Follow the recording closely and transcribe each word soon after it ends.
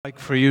I'd like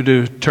for you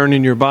to turn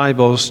in your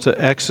Bibles to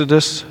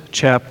Exodus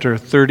chapter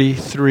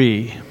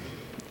 33.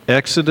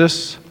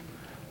 Exodus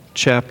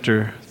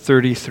chapter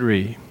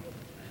 33.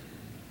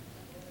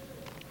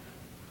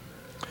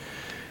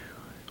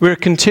 We're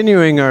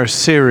continuing our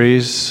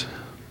series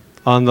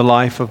on the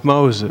life of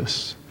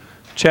Moses.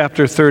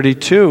 Chapter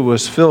 32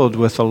 was filled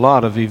with a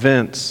lot of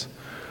events.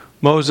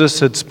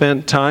 Moses had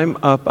spent time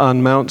up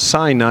on Mount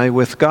Sinai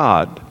with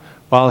God.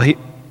 While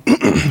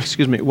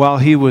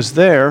he was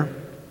there,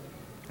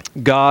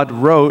 God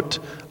wrote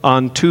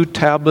on 2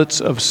 tablets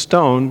of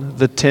stone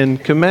the 10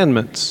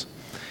 commandments.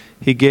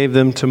 He gave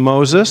them to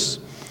Moses,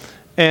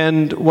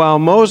 and while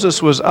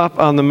Moses was up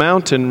on the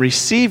mountain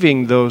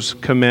receiving those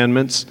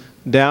commandments,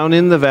 down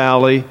in the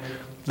valley,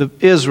 the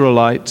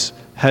Israelites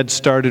had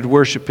started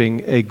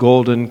worshiping a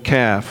golden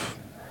calf.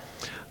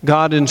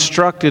 God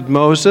instructed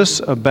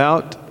Moses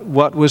about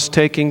what was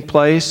taking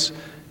place,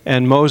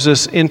 and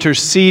Moses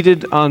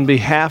interceded on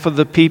behalf of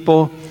the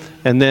people,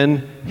 and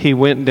then he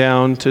went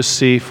down to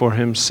see for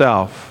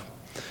himself.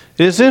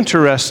 It is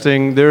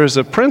interesting, there is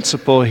a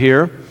principle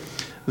here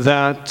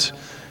that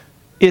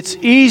it's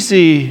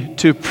easy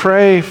to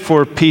pray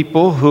for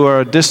people who are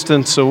a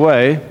distance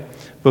away,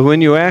 but when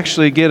you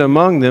actually get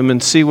among them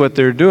and see what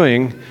they're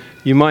doing,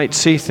 you might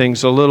see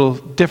things a little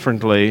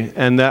differently,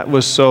 and that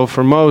was so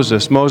for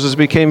Moses. Moses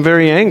became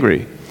very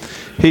angry.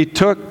 He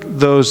took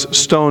those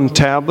stone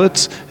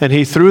tablets and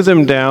he threw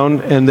them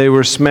down, and they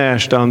were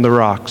smashed on the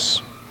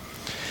rocks.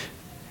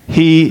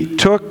 He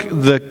took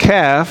the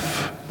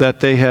calf that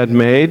they had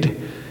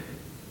made.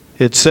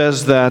 It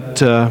says that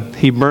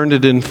he burned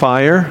it in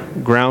fire,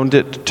 ground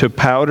it to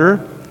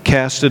powder,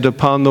 cast it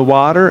upon the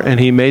water, and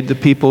he made the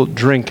people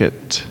drink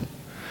it,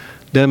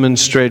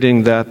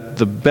 demonstrating that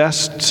the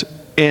best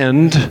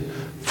end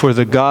for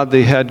the God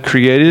they had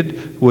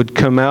created would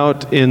come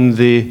out in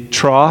the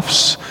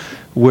troughs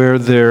where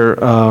their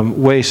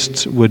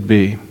wastes would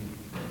be.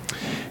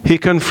 He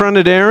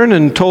confronted Aaron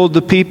and told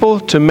the people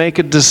to make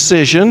a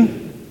decision.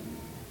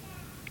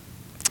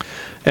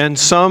 And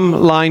some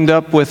lined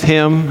up with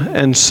him,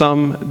 and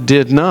some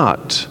did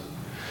not.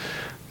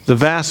 The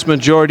vast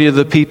majority of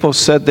the people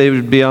said they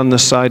would be on the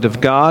side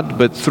of God,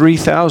 but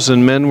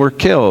 3,000 men were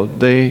killed.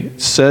 They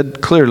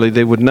said clearly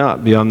they would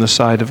not be on the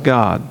side of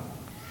God.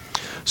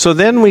 So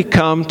then we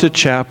come to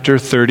chapter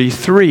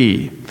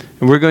 33,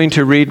 and we're going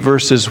to read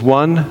verses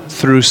 1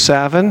 through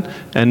 7,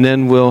 and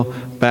then we'll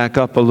back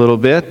up a little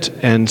bit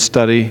and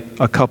study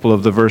a couple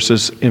of the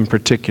verses in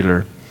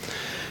particular.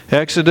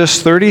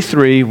 Exodus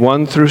 33,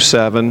 1 through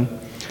 7.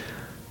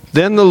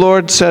 Then the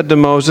Lord said to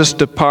Moses,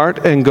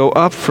 "Depart and go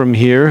up from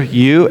here,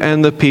 you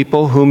and the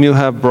people whom you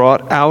have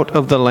brought out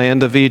of the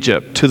land of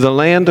Egypt, to the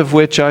land of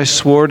which I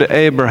swore to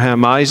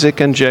Abraham, Isaac,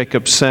 and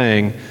Jacob,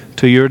 saying,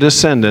 to your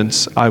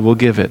descendants I will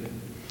give it.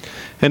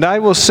 And I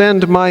will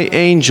send my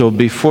angel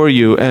before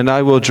you, and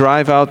I will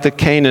drive out the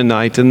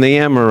Canaanite, and the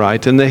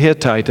Amorite, and the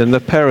Hittite, and the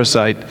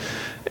Perizzite,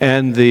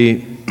 and the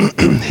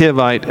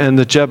Hivite, and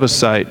the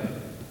Jebusite.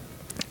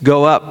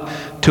 Go up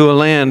to a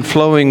land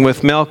flowing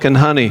with milk and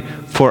honey,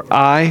 for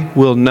I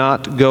will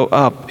not go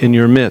up in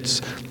your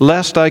midst,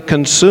 lest I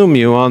consume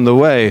you on the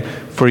way,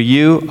 for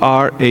you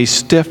are a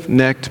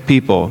stiff-necked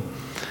people."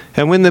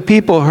 And when the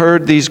people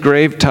heard these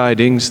grave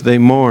tidings, they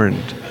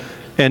mourned,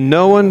 and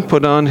no one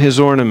put on his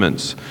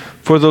ornaments.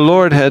 For the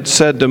Lord had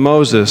said to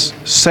Moses,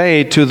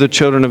 "Say to the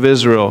children of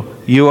Israel,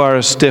 you are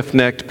a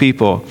stiff-necked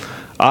people.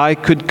 I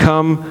could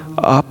come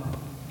up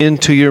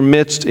into your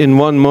midst in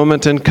one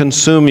moment and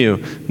consume you.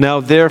 Now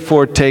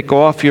therefore take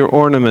off your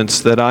ornaments,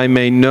 that I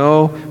may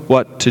know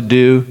what to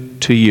do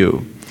to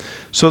you."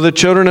 So the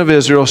children of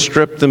Israel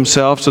stripped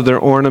themselves of their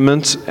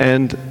ornaments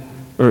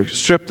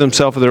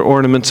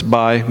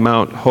by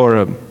Mount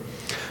Horeb.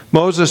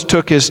 Moses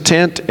took his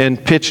tent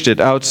and pitched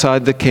it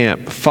outside the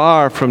camp,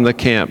 far from the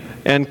camp,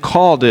 and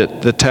called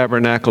it the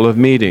tabernacle of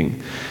meeting.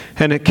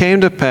 And it came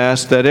to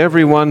pass that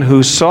everyone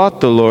who sought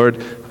the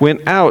Lord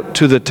went out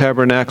to the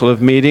tabernacle of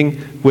meeting,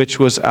 which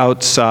was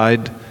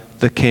outside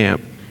the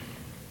camp.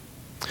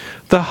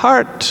 The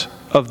heart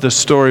of the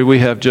story we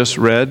have just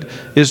read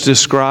is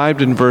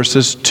described in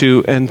verses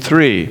 2 and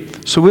 3.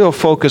 So we'll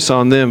focus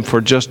on them for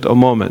just a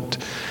moment.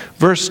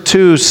 Verse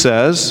 2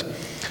 says,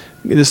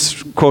 this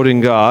is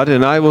quoting God,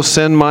 "And I will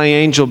send my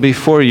angel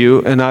before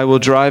you, and I will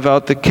drive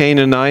out the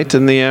Canaanite,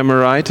 and the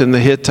Amorite, and the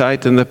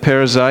Hittite, and the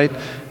Perizzite,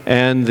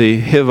 and the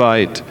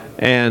Hivite,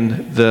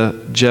 and the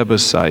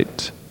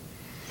Jebusite."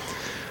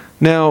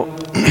 Now,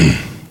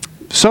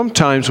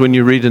 sometimes when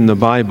you read in the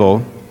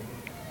Bible,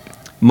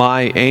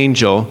 "my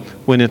angel,"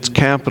 when it's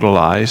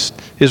capitalized,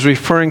 is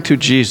referring to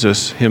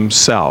Jesus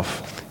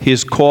himself. He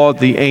is called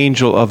the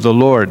angel of the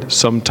Lord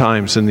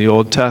sometimes in the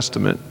Old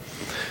Testament.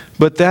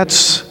 But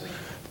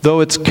though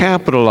it's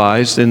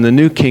capitalized in the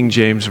New King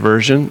James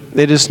Version,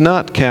 it is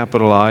not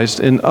capitalized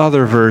in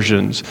other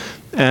versions.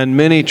 And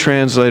many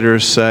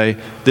translators say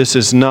this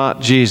is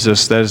not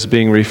Jesus that is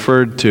being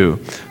referred to.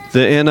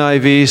 The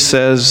NIV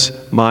says,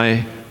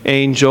 "my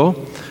angel,"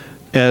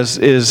 as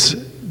is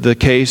the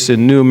case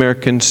in New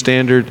American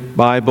Standard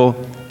Bible.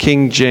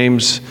 King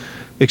James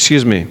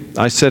Excuse me,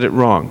 I said it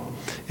wrong.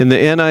 In the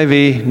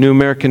NIV, New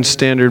American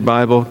Standard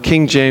Bible,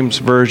 King James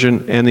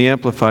Version, and the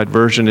Amplified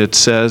Version, it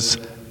says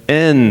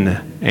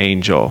an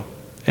angel,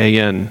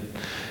 A-N-A-N-G-E-L,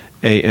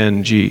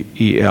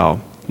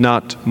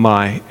 not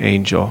my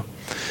angel.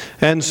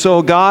 And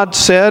so God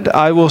said,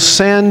 I will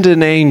send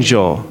an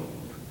angel,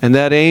 and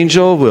that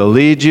angel will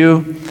lead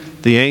you.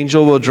 The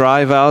angel will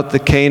drive out the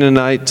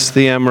Canaanites,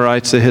 the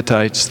Amorites, the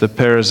Hittites, the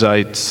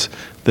Perizzites,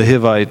 the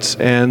Hivites,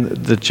 and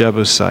the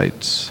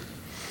Jebusites.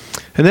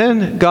 And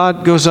then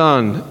God goes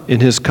on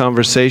in his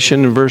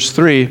conversation in verse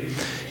 3.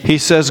 He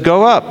says,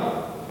 go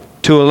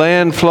up to a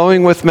land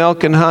flowing with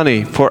milk and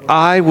honey, for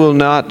I will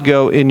not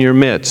go in your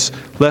midst,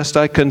 lest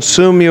I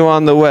consume you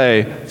on the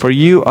way, for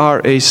you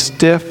are a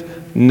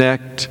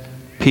stiff-necked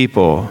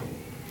people.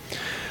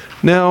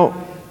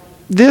 Now,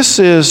 this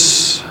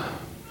is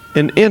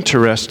an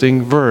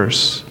interesting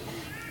verse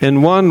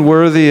and one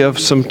worthy of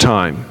some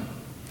time.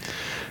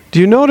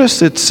 Do you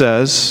notice it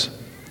says,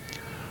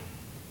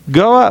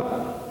 go up,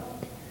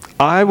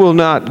 I will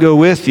not go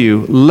with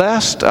you,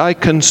 lest I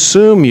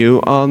consume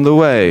you on the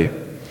way.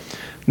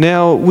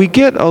 Now, we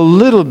get a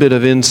little bit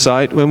of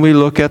insight when we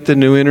look at the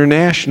New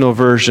International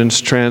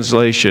Version's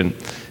translation.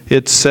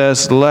 It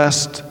says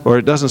lest, or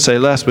it doesn't say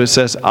lest, but it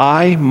says,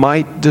 I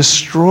might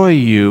destroy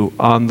you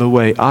on the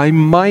way. I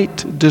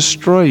might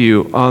destroy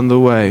you on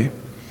the way.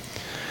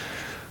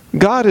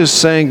 God is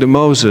saying to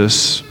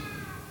Moses,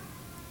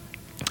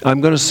 I'm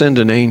going to send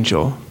an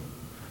angel.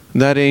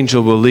 That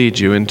angel will lead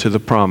you into the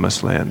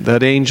promised land.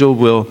 That angel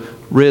will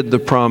rid the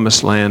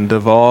promised land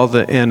of all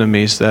the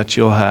enemies that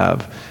you'll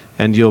have,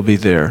 and you'll be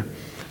there.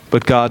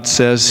 But God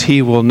says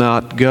he will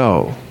not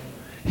go.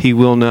 He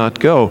will not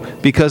go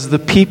because the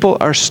people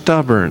are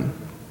stubborn.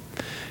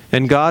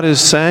 And God is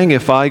saying,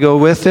 if I go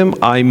with him,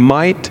 I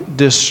might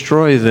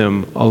destroy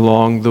them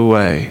along the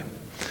way.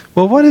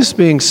 Well, what is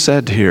being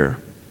said here?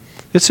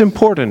 It's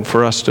important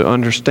for us to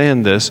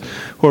understand this,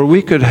 or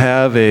we could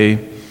have a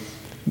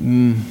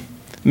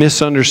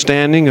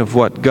misunderstanding of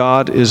what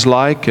God is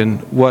like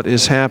and what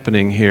is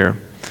happening here.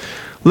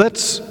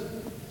 Let's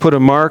put a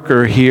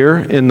marker here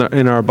in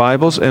our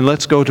Bibles, and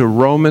let's go to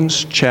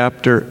Romans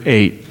chapter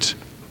 8.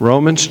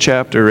 Romans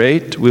chapter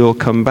 8. We will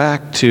come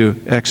back to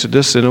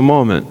Exodus in a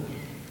moment.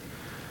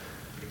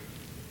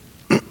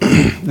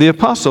 The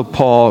Apostle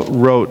Paul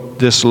wrote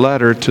this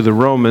letter to the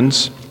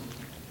Romans.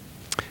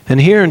 And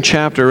here in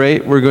chapter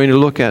 8, we're going to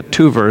look at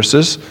two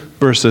verses,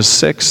 verses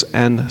 6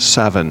 and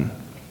 7.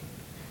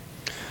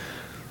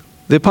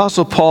 The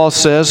Apostle Paul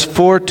says,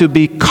 for to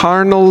be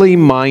carnally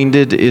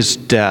minded is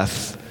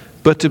death,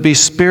 but to be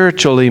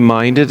spiritually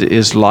minded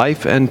is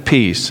life and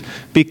peace,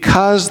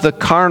 because the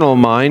carnal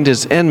mind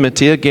is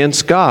enmity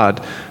against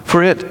God,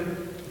 for it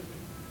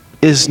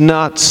is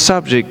not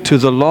subject to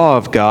the law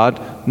of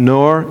God,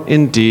 nor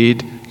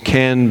indeed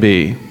can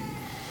be.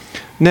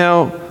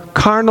 Now,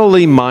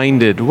 carnally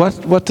minded,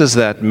 what does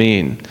that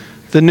mean?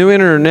 The New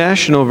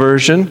International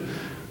Version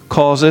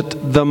calls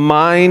it the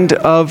mind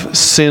of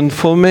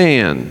sinful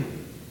man.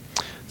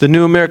 The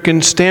New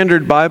American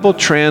Standard Bible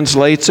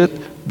translates it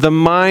the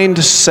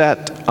mind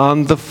set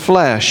on the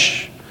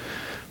flesh.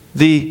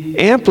 The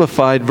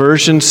Amplified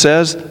Version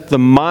says the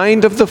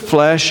mind of the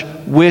flesh,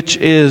 which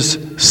is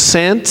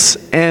sense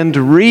and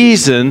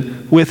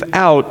reason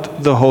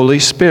without the Holy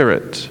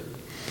Spirit.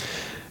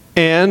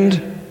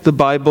 And the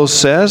Bible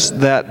says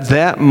that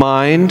that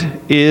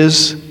mind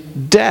is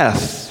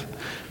death.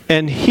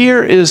 And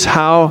here is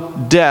how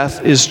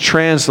death is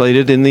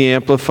translated in the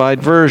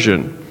Amplified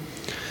Version.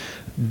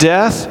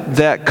 Death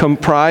that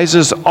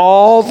comprises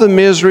all the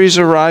miseries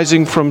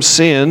arising from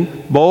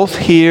sin, both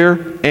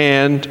here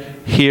and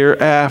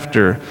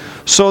hereafter.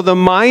 So the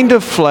mind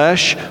of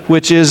flesh,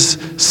 which is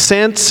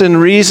sense and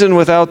reason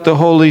without the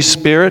Holy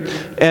Spirit,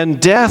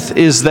 and death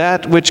is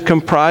that which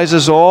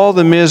comprises all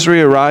the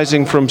misery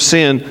arising from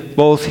sin,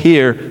 both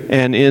here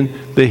and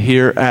in the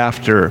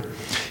hereafter.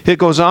 It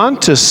goes on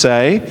to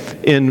say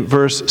in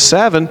verse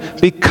 7,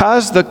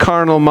 because the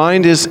carnal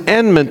mind is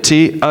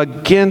enmity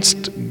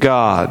against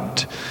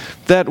God.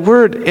 That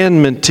word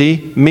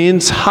enmity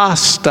means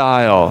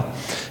hostile.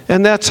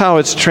 And that's how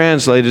it's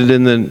translated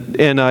in the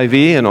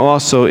NIV and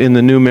also in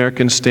the New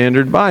American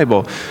Standard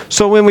Bible.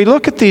 So when we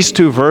look at these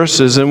two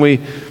verses and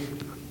we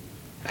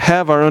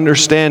have our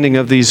understanding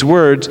of these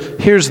words,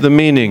 here's the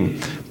meaning.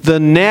 The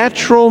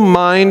natural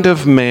mind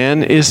of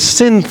man is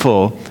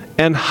sinful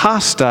and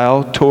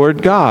hostile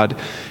toward God.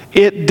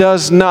 It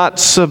does not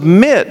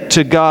submit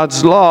to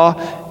God's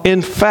law.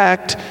 In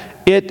fact,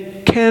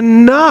 it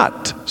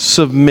cannot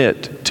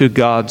submit to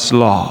God's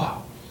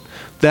law.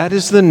 That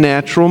is the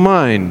natural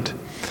mind.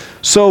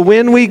 So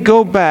when we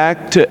go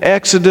back to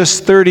Exodus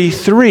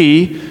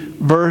 33,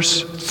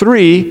 verse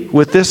 3,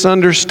 with this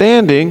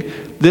understanding,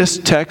 this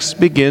text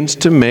begins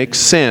to make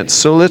sense.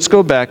 So let's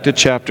go back to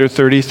chapter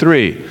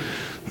 33.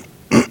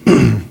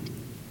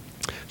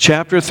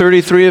 Chapter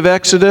 33 of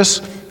Exodus,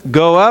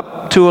 go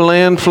up to a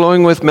land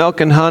flowing with milk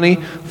and honey,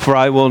 for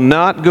I will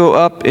not go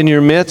up in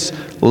your midst,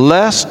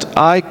 lest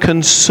I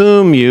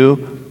consume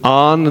you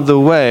on the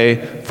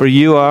way, for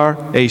you are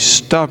a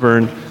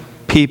stubborn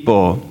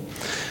people.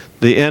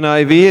 The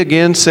NIV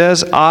again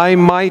says, I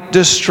might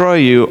destroy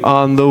you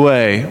on the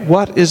way.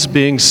 What is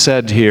being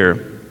said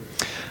here?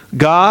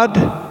 God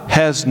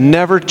has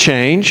never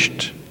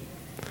changed.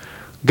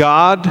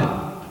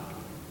 God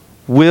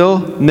will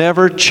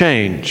never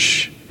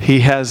change.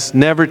 He has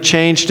never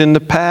changed in the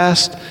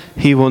past.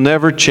 He will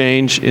never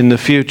change in the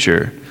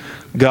future.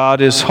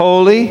 God is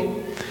holy.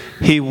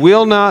 He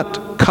will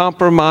not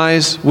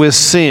compromise with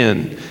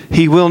sin.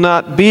 He will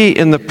not be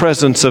in the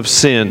presence of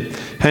sin.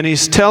 And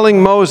he's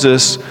telling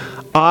Moses,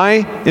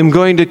 I am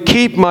going to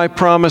keep my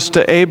promise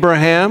to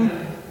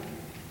Abraham.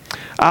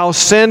 I'll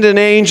send an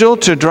angel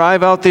to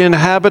drive out the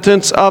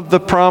inhabitants of the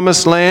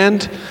promised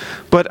land,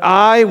 but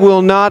I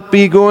will not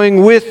be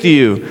going with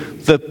you.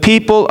 The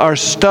people are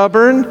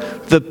stubborn.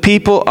 The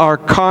people are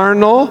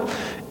carnal.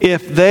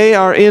 If they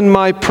are in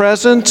my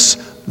presence,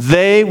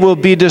 they will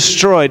be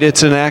destroyed.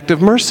 It's an act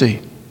of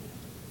mercy.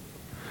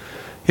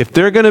 If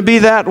they're going to be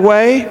that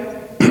way,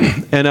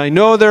 and I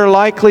know they're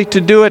likely to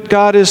do it,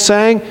 God is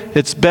saying,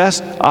 it's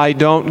best I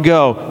don't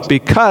go.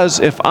 Because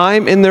if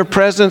I'm in their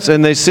presence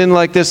and they sin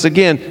like this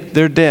again,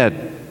 they're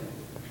dead.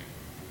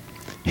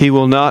 He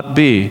will not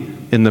be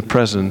in the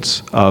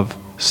presence of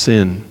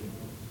sin.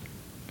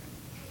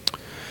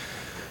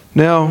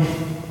 Now,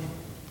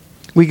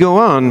 we go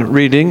on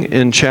reading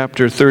in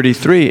chapter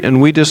 33, and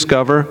we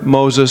discover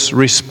Moses'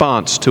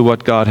 response to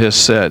what God has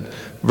said.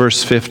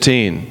 Verse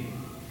 15.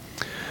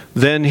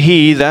 Then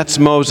he, that's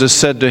Moses,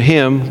 said to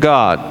him,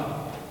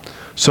 God.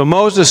 So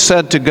Moses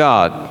said to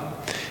God,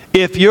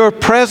 if your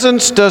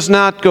presence does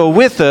not go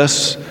with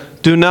us,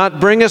 do not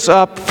bring us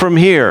up from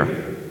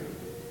here.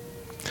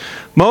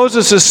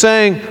 Moses is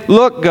saying,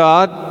 look,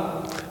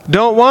 God,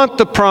 don't want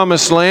the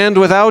promised land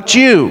without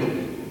you.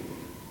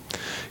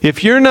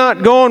 If you're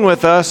not going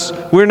with us,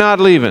 we're not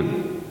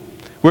leaving.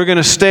 We're going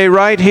to stay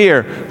right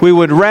here. We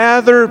would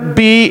rather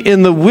be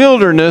in the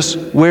wilderness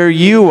where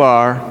you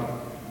are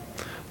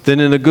than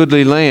in a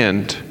goodly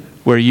land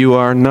where you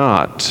are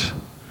not.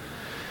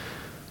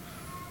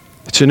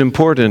 It's an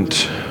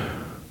important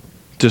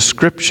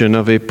description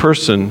of a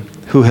person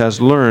who has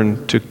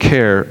learned to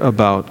care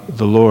about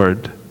the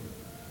Lord.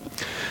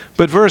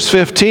 But verse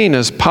 15,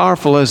 as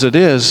powerful as it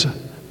is,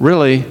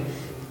 really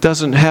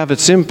doesn't have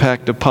its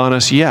impact upon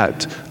us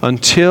yet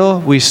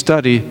until we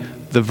study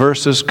the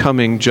verses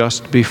coming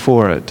just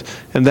before it.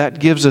 And that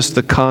gives us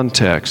the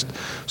context.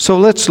 So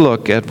let's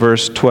look at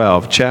verse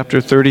 12, chapter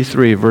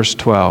 33, verse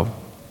 12.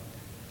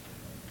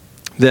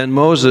 Then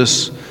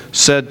Moses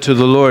said to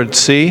the Lord,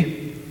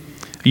 see,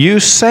 you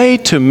say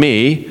to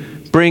me,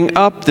 bring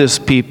up this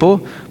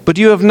people, but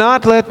you have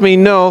not let me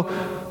know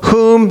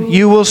whom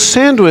you will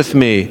send with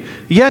me.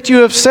 Yet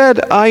you have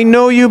said, I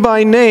know you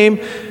by name,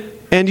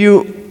 and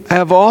you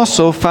have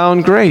also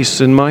found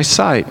grace in my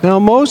sight. Now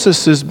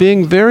Moses is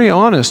being very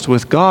honest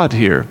with God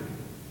here.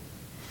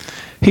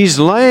 He's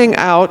laying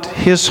out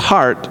his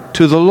heart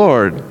to the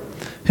Lord.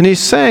 And he's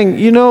saying,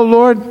 you know,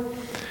 Lord,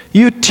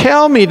 you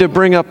tell me to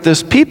bring up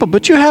this people,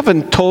 but you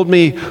haven't told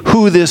me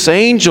who this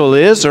angel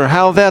is or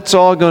how that's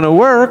all going to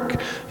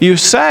work. You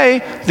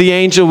say the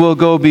angel will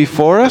go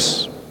before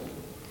us.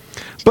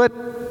 But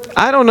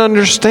I don't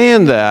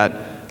understand that.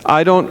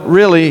 I don't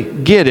really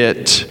get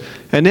it.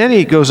 And then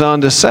he goes on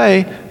to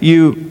say,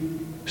 you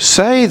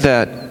say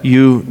that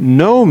you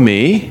know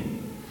me,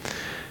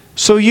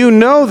 so you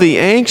know the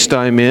angst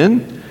I'm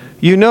in.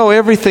 You know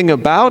everything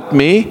about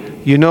me.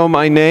 You know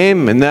my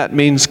name, and that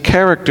means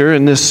character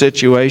in this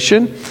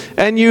situation.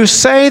 And you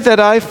say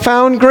that I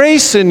found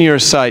grace in your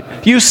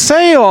sight. You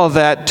say all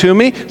that to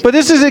me, but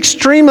this is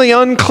extremely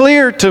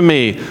unclear to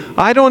me.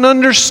 I don't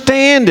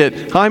understand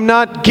it. I'm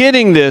not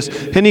getting this.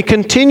 And he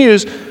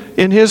continues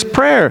in his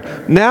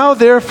prayer. Now,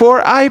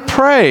 therefore, I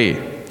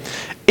pray,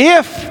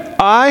 if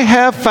I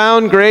have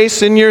found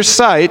grace in your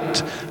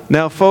sight.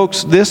 Now,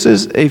 folks, this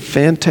is a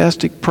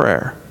fantastic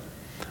prayer.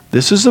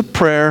 This is a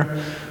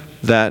prayer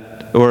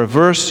or a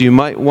verse you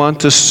might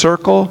want to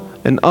circle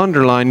and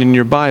underline in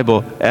your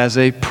Bible as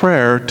a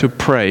prayer to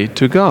pray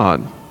to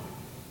God.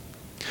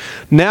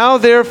 Now,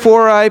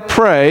 therefore, I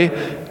pray,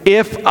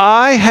 if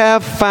I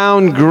have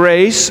found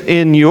grace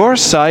in your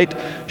sight,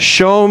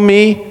 show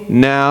me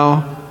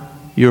now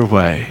your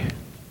way.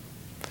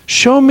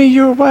 Show me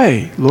your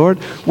way, Lord.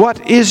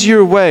 What is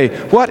your way?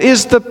 What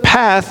is the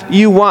path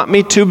you want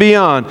me to be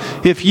on?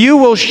 If you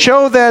will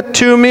show that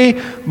to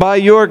me by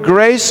your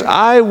grace,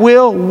 I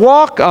will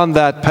walk on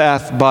that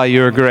path by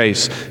your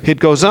grace. It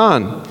goes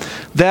on,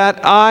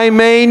 that I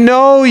may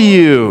know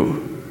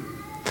you.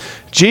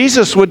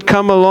 Jesus would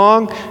come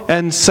along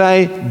and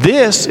say,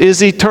 this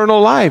is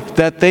eternal life,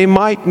 that they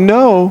might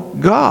know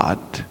God.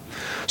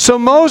 So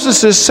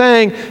Moses is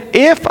saying,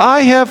 if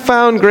I have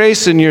found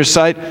grace in your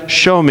sight,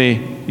 show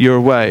me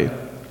your way,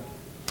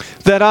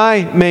 that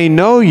I may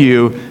know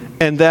you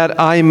and that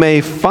I may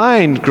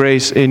find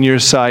grace in your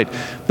sight.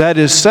 That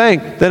is saying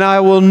that I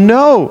will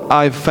know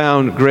I've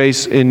found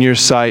grace in your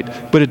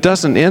sight. But it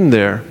doesn't end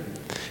there.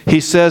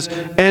 He says,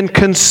 and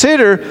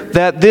consider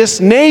that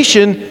this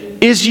nation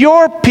is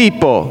your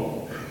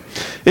people.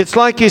 It's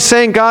like he's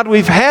saying, God,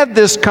 we've had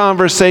this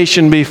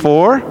conversation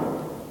before.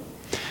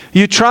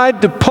 You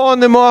tried to pawn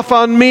them off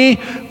on me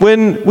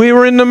when we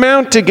were in the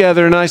mount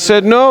together, and I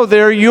said, no,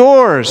 they're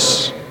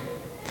yours.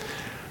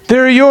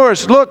 They're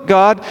yours. Look,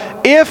 God,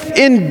 if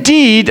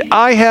indeed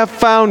I have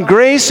found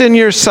grace in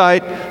your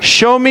sight,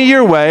 show me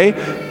your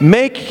way.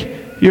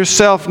 Make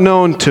yourself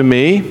known to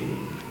me.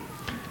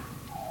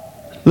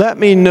 Let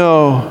me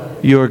know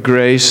your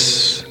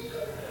grace.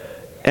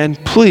 And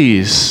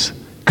please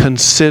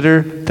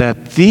consider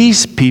that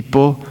these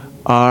people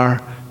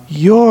are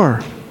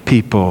your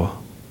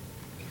people.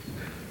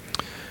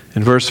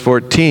 In verse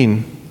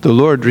 14, the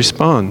Lord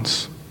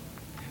responds,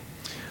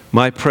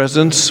 my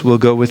presence will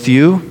go with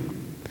you,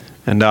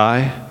 and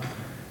I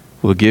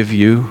will give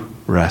you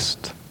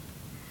rest.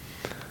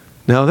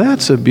 Now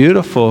that's a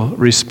beautiful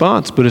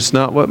response, but it's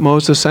not what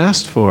Moses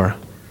asked for.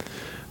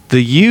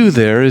 The you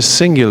there is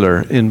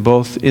singular in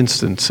both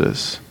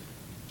instances.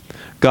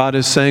 God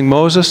is saying,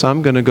 Moses,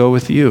 I'm going to go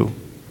with you.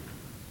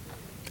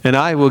 And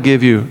I will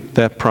give you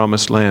that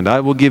promised land. I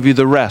will give you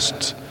the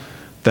rest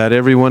that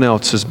everyone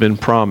else has been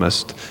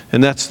promised.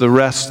 And that's the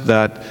rest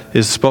that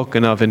is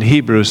spoken of in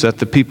Hebrews that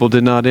the people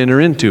did not enter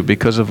into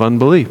because of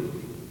unbelief.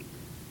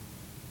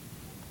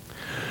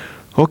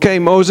 Okay,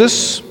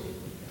 Moses,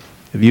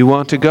 if you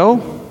want to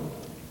go,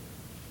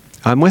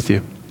 I'm with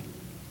you.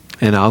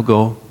 And I'll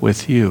go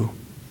with you.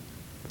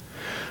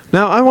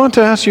 Now, I want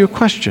to ask you a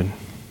question.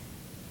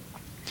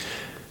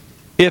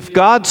 If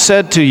God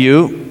said to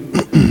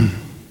you,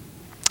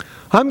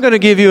 I'm going to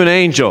give you an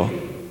angel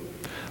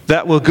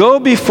that will go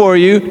before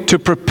you to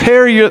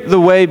prepare the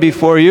way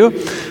before you.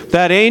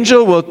 That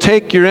angel will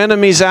take your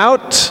enemies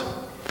out,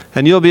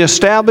 and you'll be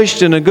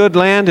established in a good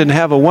land and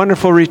have a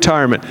wonderful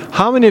retirement.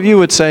 How many of you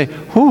would say,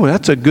 ooh,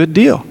 that's a good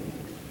deal?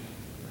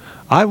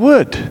 I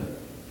would.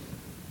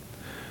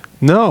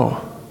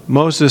 No.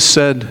 Moses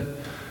said,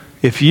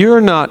 if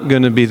you're not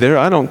going to be there,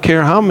 I don't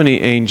care how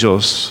many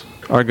angels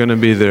are going to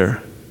be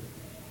there.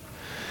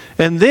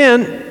 And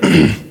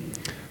then,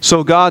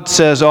 so God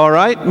says, all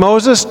right,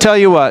 Moses, tell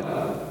you what,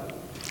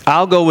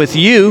 I'll go with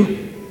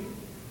you.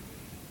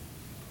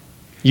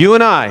 You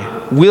and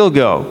I will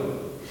go.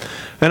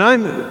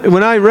 And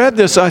when I read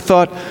this, I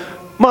thought,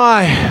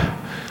 my,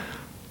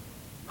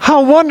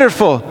 how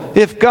wonderful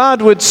if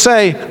God would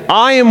say,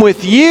 I am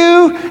with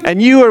you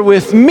and you are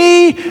with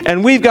me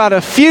and we've got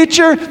a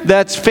future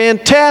that's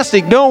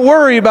fantastic. Don't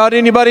worry about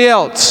anybody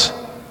else.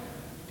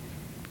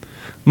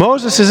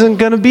 Moses isn't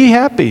going to be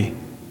happy.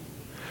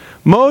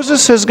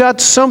 Moses has got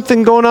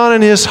something going on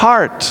in his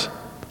heart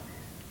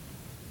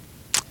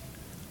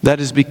that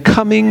is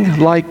becoming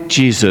like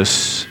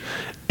Jesus.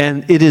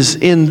 And it is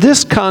in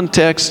this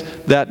context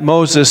that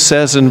Moses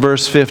says in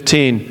verse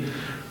 15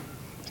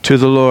 to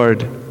the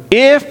Lord,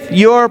 if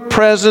your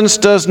presence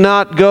does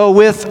not go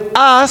with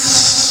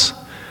us,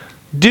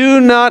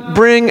 do not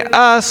bring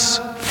us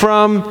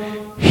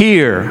from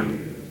here.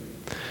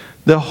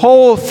 The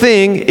whole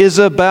thing is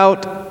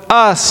about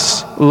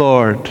us,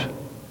 Lord.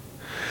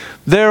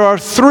 There are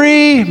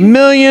 3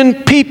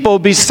 million people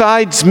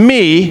besides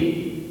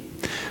me.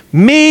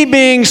 Me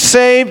being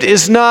saved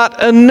is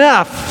not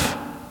enough.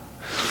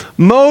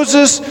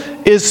 Moses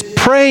is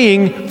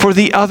praying for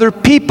the other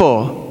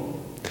people.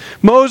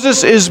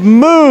 Moses is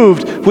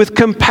moved with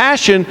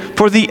compassion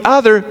for the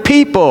other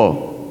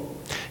people.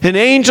 An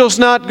angel's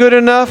not good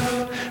enough.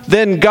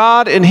 Then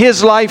God in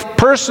his life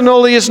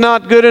personally is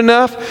not good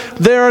enough.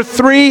 There are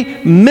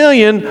 3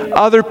 million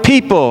other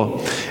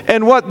people.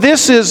 And what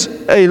this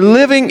is a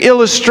living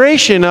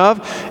illustration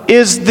of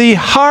is the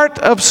heart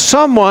of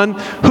someone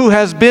who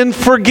has been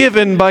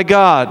forgiven by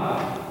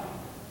God.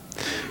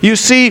 You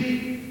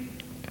see,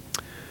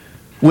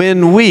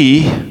 when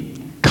we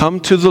come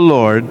to the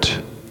Lord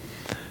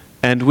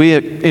and we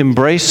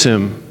embrace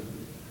Him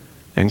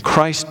and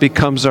Christ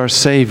becomes our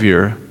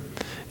Savior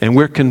and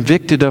we're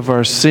convicted of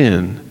our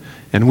sin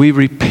and we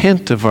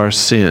repent of our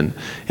sin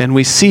and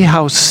we see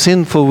how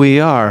sinful we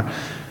are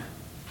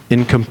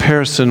in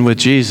comparison with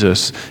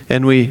Jesus,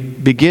 and we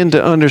begin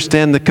to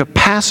understand the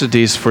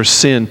capacities for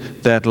sin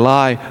that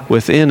lie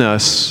within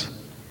us,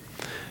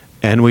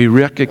 and we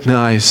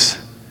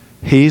recognize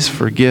He's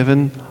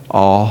forgiven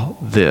all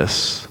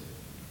this,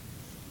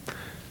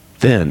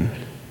 then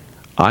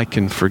I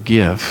can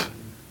forgive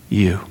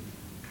you.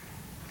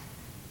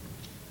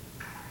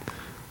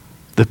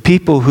 The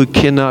people who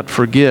cannot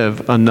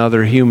forgive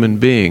another human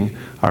being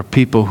are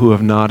people who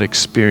have not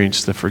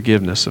experienced the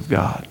forgiveness of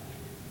God.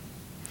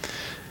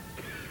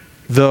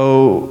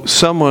 Though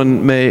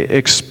someone may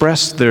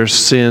express their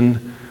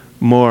sin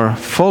more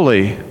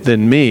fully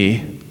than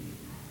me,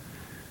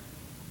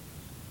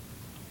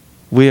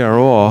 we are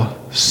all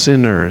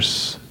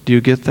sinners. Do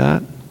you get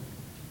that?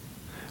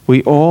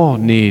 We all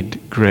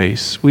need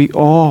grace. We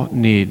all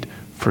need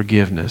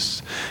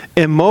forgiveness.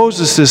 And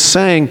Moses is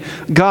saying,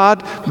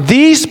 God,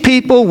 these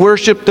people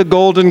worship the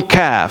golden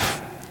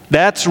calf.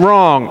 That's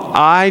wrong.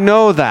 I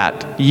know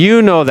that.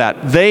 You know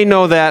that. They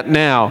know that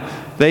now.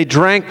 They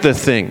drank the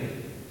thing.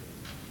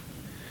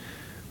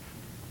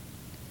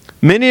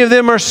 Many of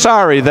them are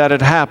sorry that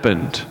it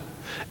happened.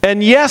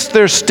 And yes,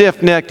 they're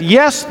stiff-necked.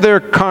 Yes, they're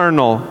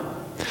carnal.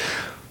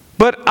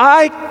 But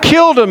I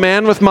killed a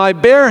man with my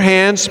bare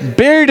hands,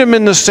 buried him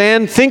in the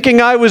sand,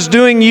 thinking I was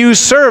doing you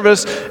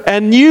service,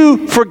 and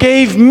you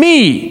forgave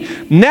me.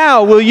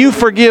 Now will you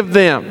forgive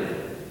them?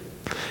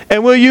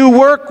 And will you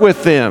work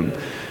with them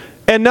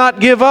and not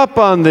give up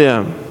on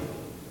them?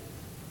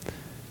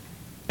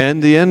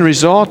 And the end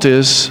result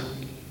is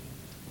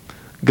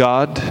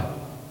God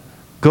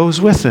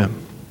goes with them.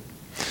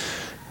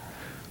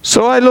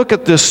 So I look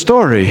at this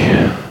story,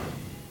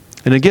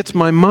 and it gets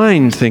my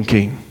mind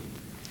thinking,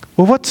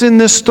 well, what's in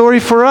this story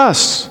for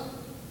us?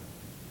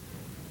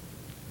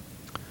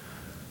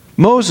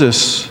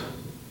 Moses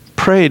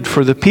prayed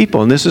for the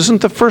people, and this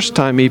isn't the first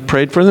time he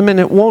prayed for them, and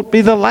it won't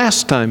be the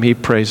last time he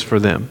prays for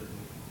them.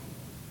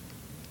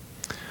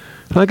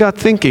 And I got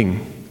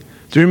thinking,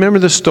 do you remember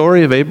the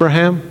story of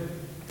Abraham?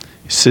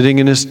 He's sitting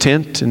in his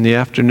tent in the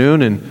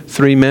afternoon, and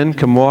 3 men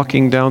come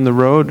walking down the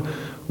road.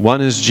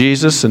 One is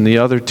Jesus, and the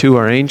other 2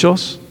 are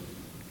angels.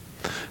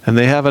 And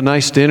they have a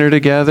nice dinner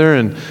together,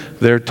 and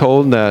they're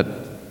told that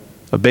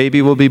a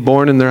baby will be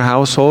born in their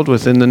household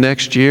within the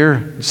next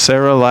year.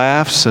 Sarah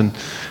laughs, and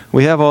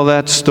we have all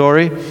that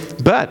story.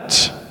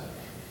 But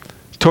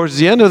towards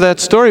the end of that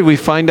story, we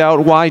find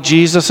out why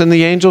Jesus and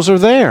the angels are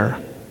there.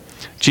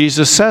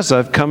 Jesus says,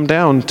 I've come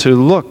down to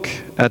look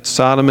at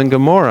Sodom and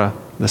Gomorrah,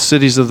 the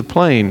cities of the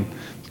plain,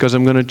 because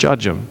I'm going to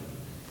judge them.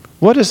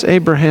 What does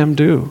Abraham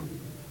do?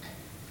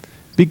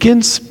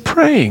 Begins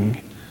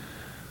praying,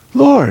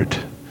 Lord,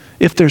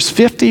 if there's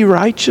 50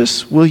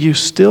 righteous, will you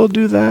still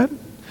do that?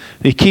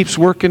 He keeps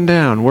working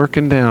down,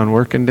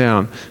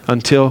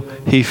 until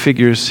he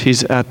figures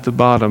he's at the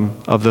bottom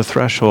of the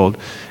threshold.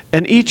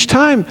 And each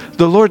time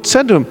the Lord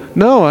said to him,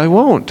 no, I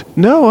won't.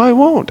 No, I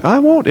won't. I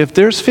won't. If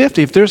there's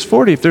 50, if there's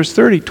 40, if there's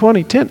 30,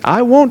 20, 10,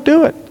 I won't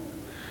do it.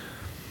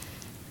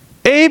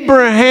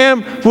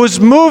 Abraham was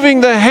moving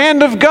the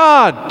hand of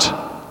God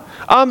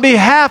on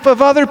behalf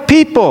of other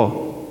people.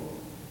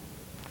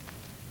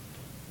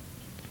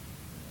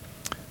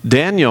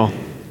 Daniel,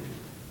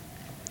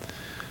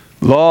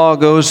 law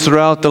goes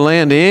throughout the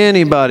land.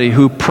 Anybody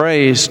who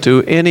prays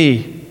to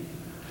any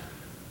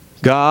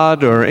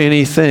god or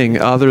anything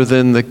other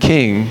than the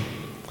king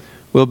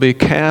will be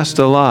cast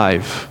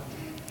alive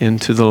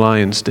into the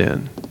lion's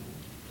den.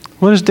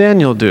 What does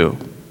Daniel do?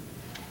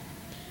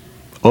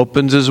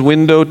 Opens his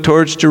window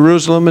towards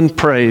Jerusalem and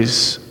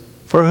prays.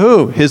 For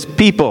who? His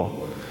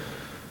people.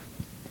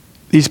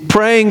 He's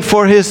praying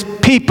for his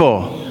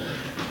people.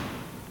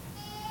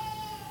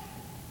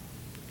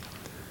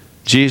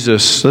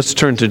 Jesus, let's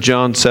turn to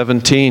John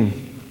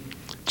 17.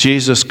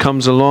 Jesus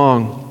comes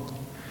along.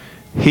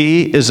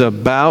 He is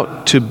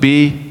about to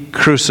be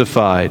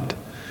crucified.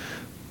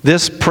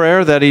 This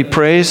prayer that he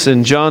prays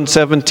in John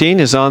 17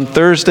 is on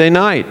Thursday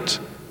night.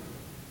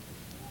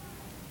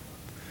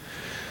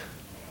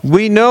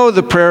 We know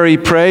the prayer he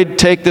prayed,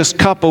 take this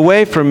cup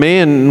away from me,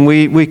 and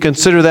we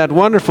consider that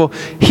wonderful.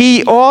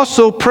 He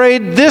also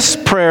prayed this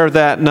prayer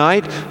that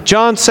night.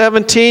 John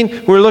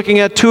 17, we're looking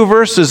at 2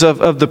 verses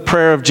of the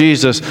prayer of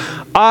Jesus.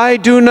 I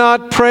do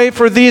not pray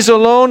for these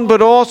alone,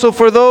 but also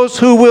for those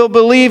who will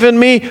believe in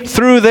me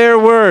through their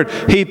word.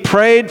 He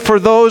prayed for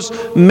those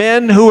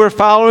men who were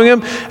following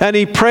him, and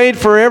he prayed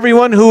for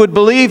everyone who would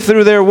believe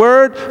through their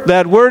word.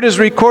 That word is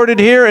recorded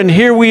here, and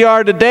here we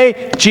are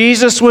today.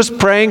 Jesus was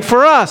praying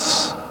for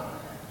us.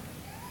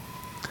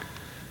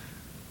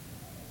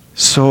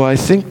 So I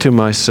think to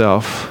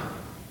myself,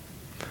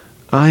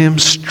 I am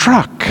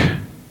struck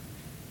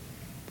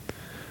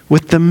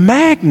with the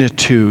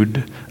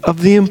magnitude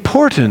of the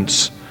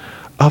importance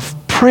of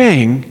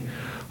praying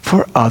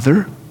for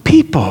other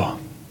people.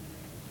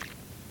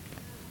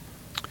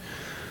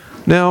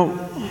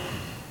 Now,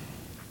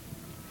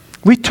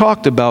 we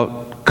talked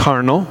about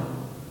carnal,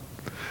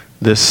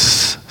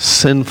 this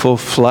sinful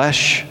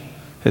flesh,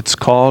 it's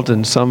called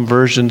in some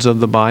versions of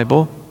the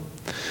Bible.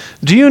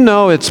 Do you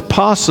know it's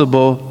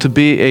possible to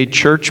be a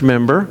church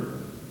member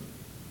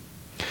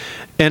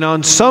and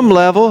on some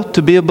level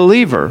to be a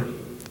believer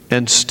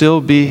and still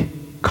be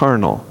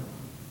carnal?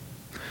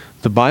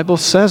 The Bible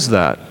says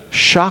that.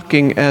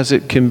 Shocking as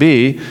it can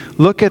be,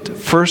 look at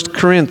 1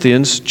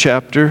 Corinthians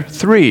chapter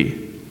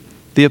 3.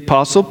 The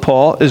Apostle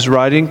Paul is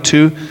writing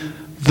to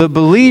the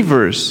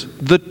believers,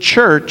 the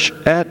church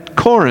at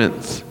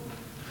Corinth.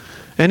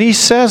 And he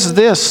says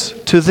this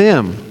to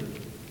them.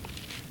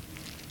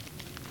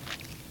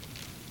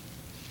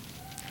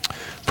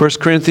 1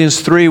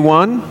 Corinthians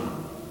 3:1,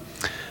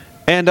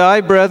 and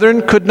I,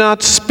 brethren, could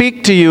not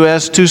speak to you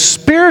as to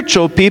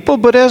spiritual people,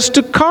 but as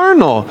to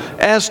carnal,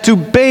 as to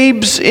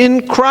babes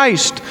in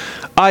Christ.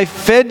 I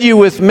fed you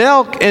with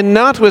milk and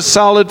not with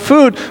solid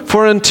food,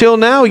 for until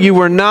now you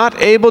were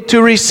not able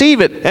to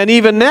receive it, and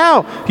even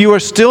now you are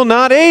still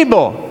not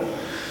able.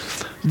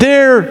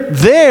 They're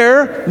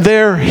there,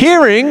 they're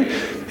hearing,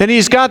 and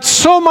he's got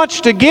so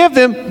much to give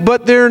them,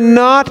 but they're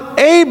not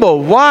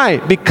able. Why?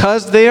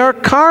 Because they are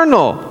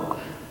carnal.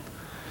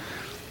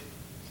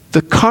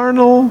 The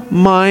carnal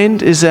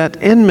mind is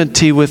at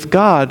enmity with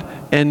God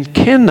and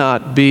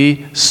cannot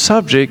be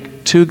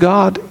subject to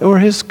God or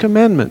His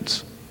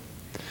commandments.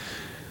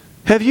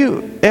 Have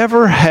you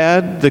ever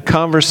had the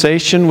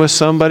conversation with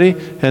somebody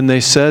and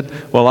they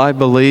said, well, I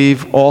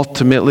believe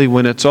ultimately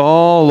when it's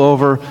all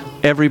over,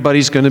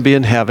 everybody's going to be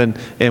in heaven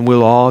and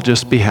we'll all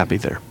just be happy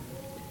there?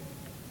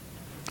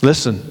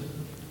 Listen,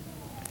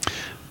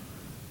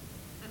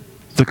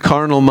 the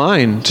carnal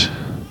mind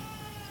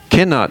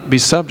cannot be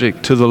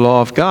subject to the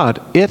law of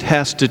God. It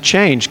has to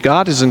change.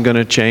 God isn't going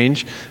to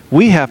change.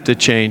 We have to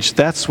change.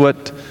 That's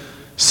what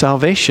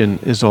salvation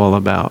is all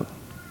about.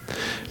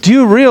 Do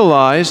you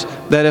realize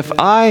that if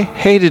I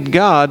hated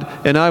God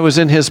and I was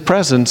in His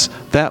presence,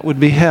 that would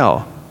be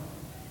hell?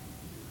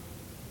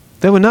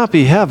 That would not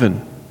be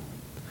heaven.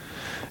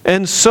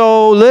 And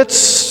so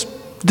let's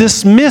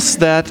dismiss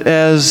that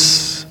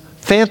as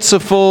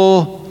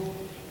fanciful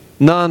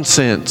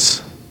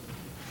nonsense.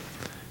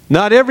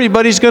 Not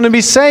everybody's going to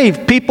be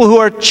saved. People who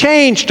are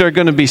changed are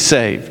going to be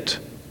saved.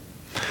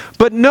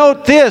 But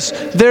note this,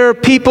 there are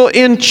people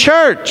in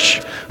church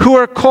who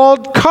are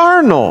called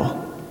carnal.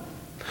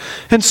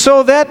 And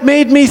so that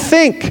made me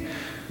think.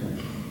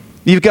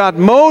 You've got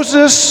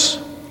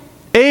Moses,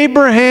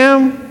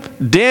 Abraham,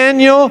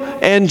 Daniel,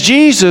 and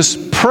Jesus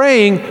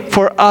praying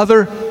for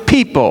other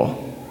people.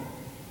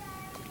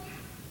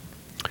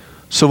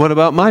 So what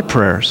about my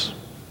prayers?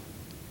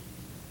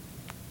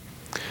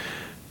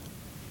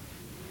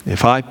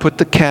 If I put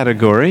the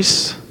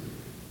categories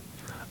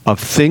of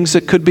things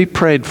that could be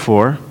prayed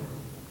for,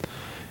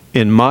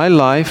 in my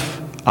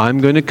life, I'm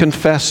going to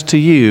confess to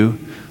you,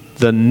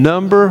 the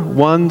number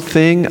one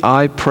thing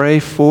I pray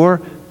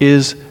for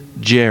is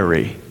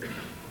Jerry.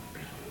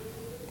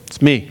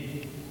 It's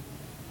me.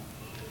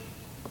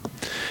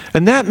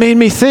 And that made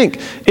me think,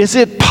 is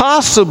it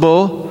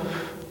possible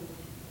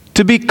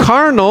to be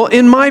carnal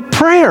in my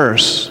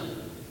prayers?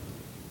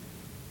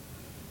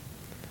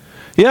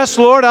 Yes,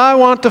 Lord, I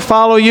want to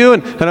follow you,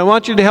 and I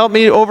want you to help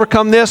me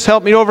overcome this,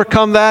 help me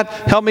overcome that,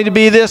 help me to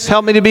be this,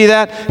 help me to be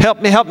that,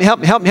 help me.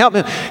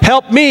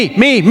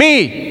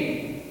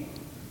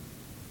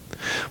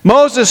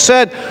 Moses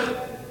said,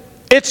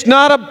 it's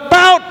not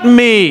about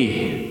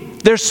me.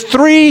 There's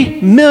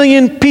 3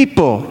 million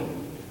people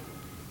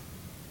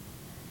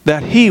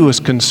that he was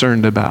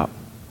concerned about.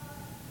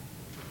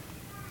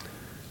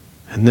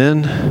 And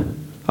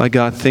then I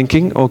got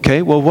thinking,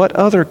 okay, well, what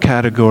other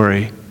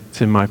category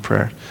is in my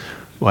prayer?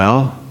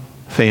 Well,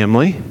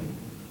 family.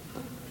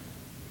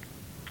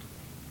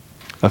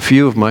 A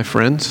few of my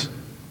friends.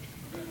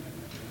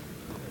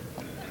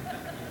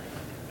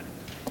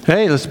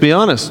 Hey, let's be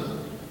honest.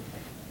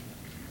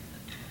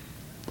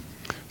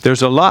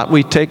 There's a lot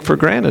we take for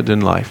granted in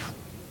life.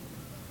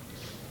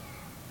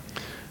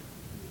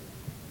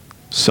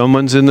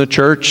 Someone's in the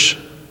church,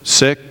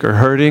 sick or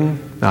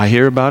hurting. I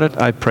hear about it.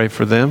 I pray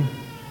for them.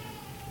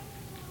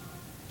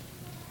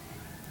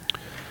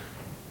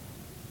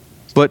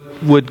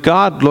 But would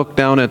God look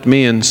down at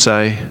me and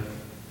say,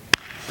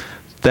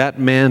 that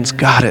man's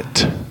got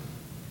it.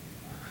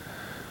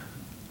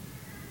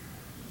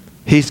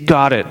 He's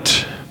got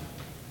it.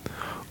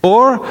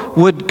 Or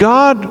would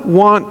God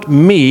want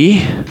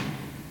me,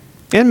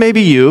 and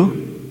maybe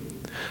you,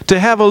 to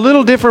have a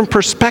little different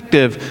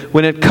perspective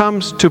when it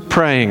comes to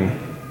praying?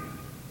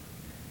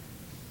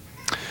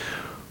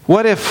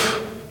 What if,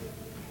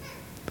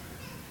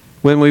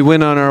 when we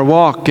went on our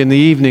walk in the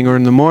evening or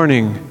in the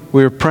morning,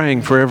 we were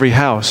praying for every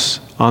house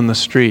on the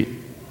street?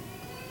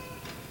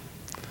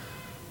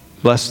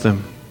 Bless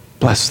them,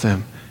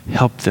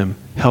 help them.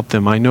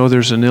 I know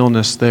there's an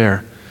illness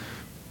there.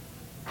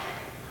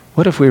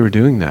 What if we were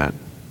doing that?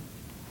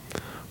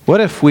 What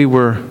if we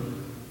were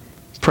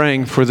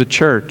praying for the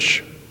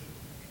church?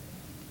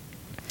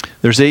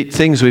 There's 8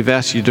 things we've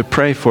asked you to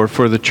pray for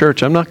the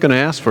church. I'm not going to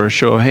ask for a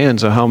show of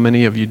hands of how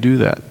many of you do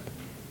that.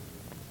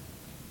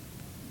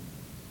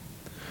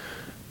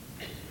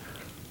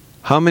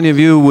 How many of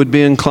you would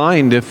be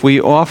inclined if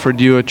we offered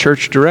you a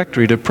church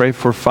directory to pray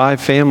for 5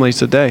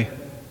 families a day?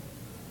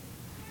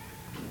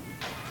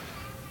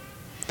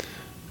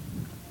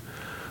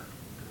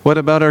 What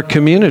about our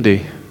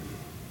community?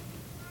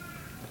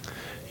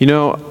 You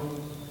know,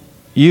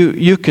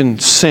 you can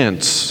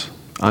sense,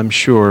 I'm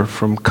sure,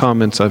 from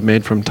comments I've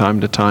made from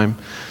time to time,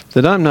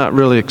 that I'm not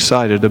really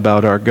excited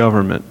about our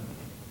government.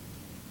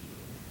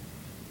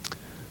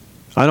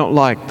 I don't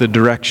like the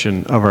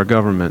direction of our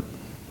government.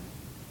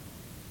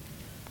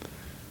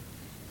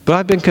 But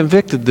I've been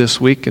convicted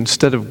this week,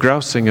 instead of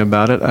grousing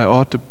about it, I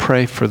ought to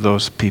pray for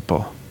those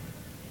people.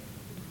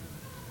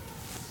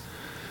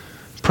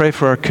 Pray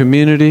for our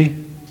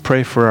community,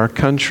 pray for our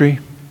country.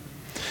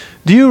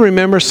 Do you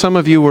remember, some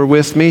of you were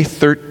with me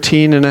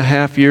 13 and a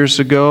half years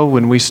ago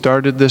when we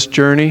started this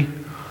journey?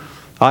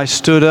 I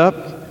stood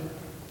up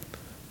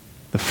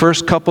the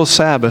first couple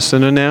Sabbaths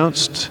and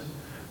announced,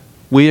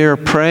 we are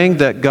praying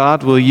that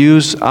God will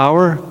use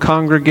our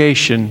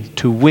congregation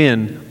to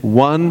win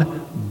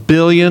 1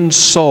 billion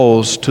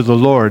souls to the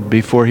Lord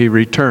before He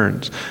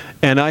returns.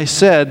 And I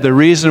said the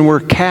reason we're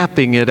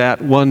capping it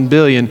at 1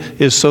 billion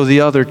is so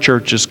the other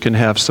churches can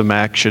have some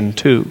action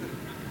too.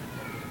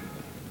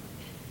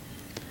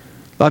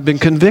 I've been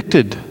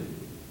convicted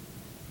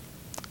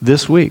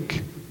this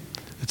week.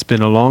 It's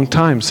been a long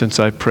time since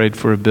I prayed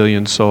for 1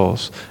 billion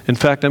souls. In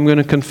fact, I'm going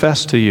to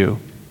confess to you,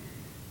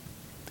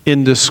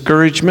 in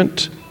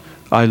discouragement,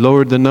 I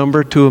lowered the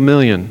number to 1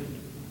 million.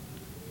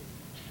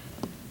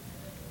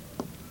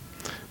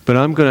 But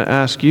I'm going to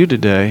ask you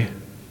today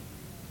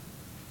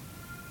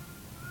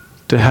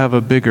to have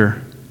a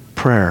bigger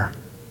prayer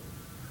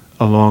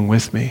along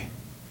with me.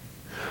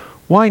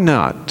 Why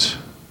not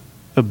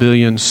 1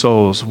 billion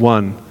souls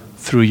won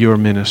through your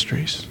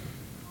ministries?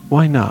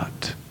 Why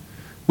not?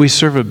 We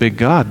serve a big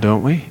God,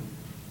 don't we?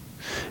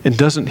 And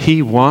doesn't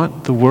He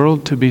want the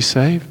world to be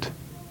saved?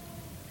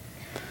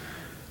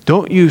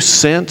 Don't you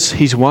sense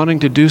He's wanting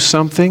to do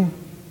something?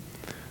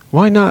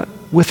 Why not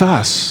with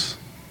us?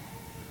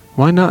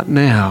 Why not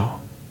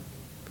now?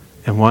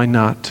 And why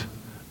not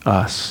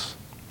us?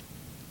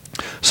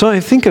 So I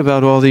think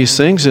about all these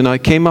things and I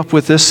came up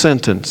with this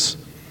sentence.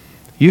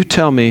 You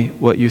tell me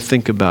what you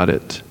think about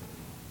it.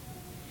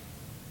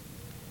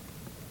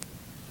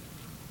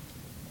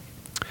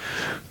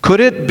 Could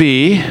it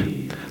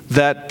be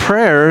that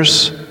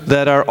prayers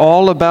that are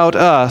all about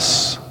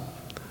us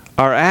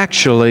are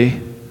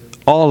actually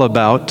all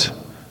about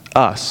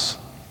us?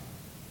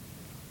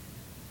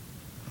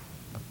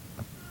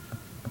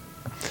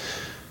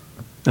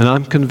 And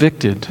I'm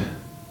convicted.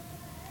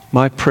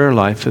 My prayer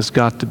life has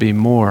got to be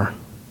more.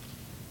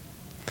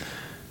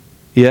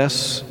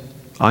 Yes,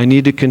 I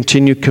need to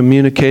continue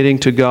communicating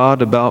to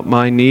God about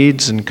my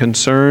needs and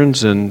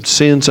concerns and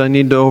sins I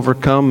need to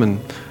overcome and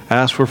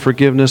ask for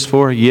forgiveness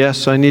for.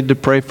 Yes, I need to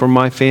pray for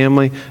my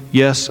family.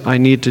 Yes, I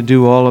need to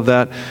do all of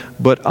that.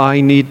 But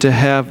I need to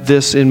have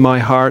this in my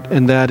heart,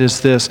 and that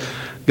is this.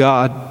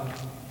 God,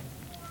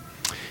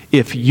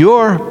 if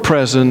your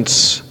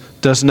presence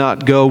does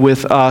not go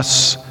with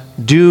us,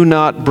 do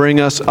not bring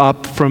us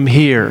up from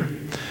here.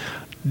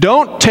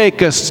 Don't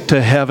take us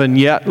to heaven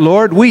yet,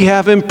 Lord. We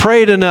haven't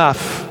prayed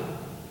enough.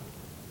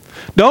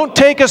 Don't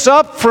take us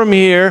up from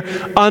here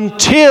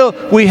until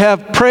we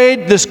have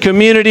prayed this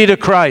community to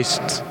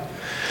Christ.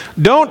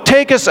 Don't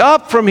take us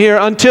up from here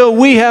until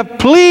we have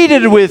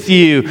pleaded with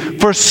you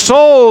for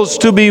souls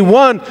to be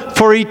won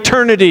for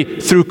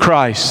eternity through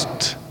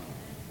Christ.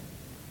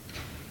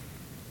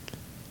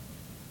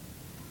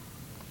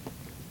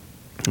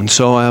 And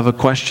so I have a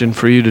question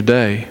for you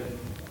today.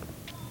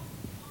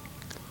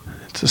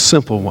 It's a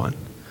simple one.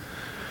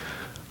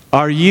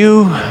 Are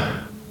you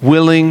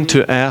willing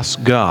to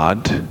ask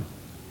God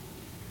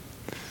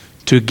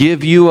to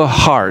give you a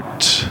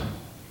heart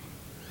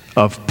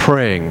of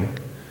praying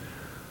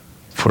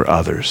for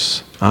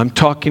others? I'm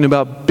talking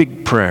about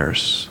big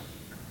prayers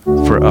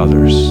for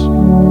others.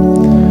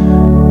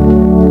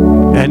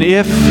 And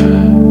if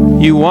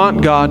you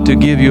want God to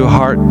give you a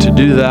heart to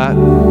do that,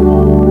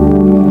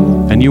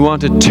 and you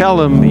want to tell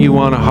Him you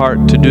want a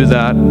heart to do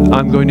that,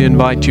 I'm going to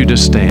invite you to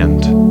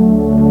stand.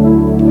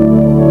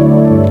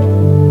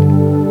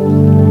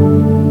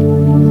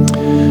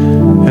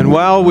 And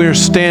while we're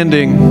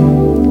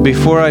standing,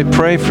 before I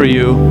pray for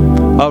you,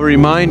 I'll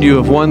remind you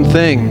of one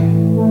thing.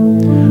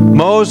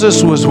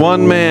 Moses was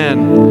one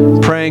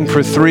man praying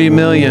for 3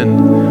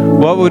 million.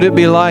 What would it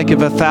be like if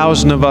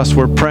 1,000 of us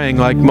were praying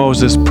like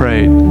Moses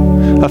prayed?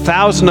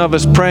 1,000 of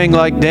us praying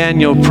like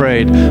Daniel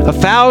prayed.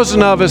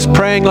 1,000 of us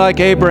praying like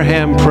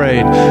Abraham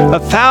prayed.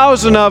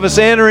 1,000 of us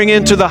entering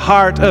into the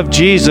heart of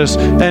Jesus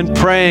and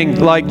praying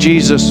like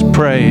Jesus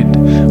prayed.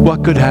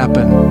 What could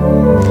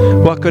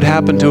happen? What could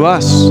happen to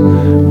us?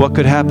 What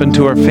could happen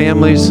to our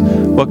families?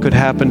 What could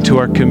happen to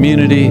our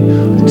community,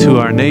 to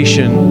our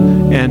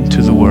nation, and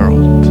to the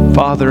world?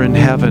 Father in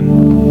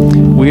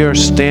heaven, we are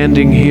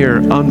standing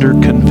here under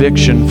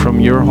conviction from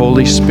your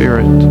Holy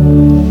Spirit.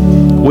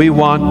 We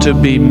want to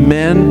be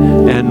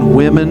men and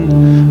women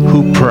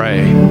who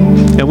pray.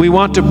 And we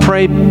want to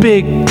pray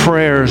big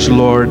prayers,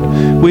 Lord.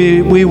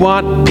 We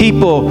want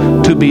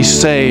people to be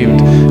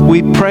saved.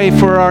 We pray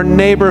for our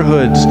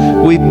neighborhoods.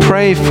 We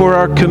pray for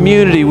our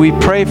community. We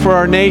pray for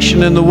our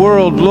nation and the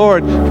world.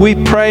 Lord, we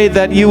pray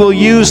that you will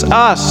use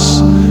us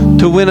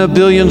to win 1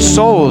 billion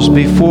souls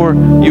before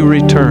you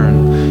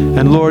return.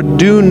 And Lord,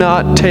 do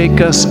not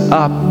take us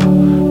up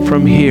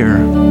from here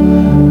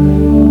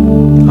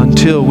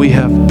until we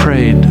have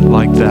prayed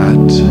like that.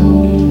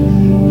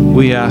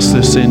 We ask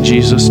this in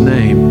Jesus'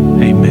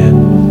 name. Amen.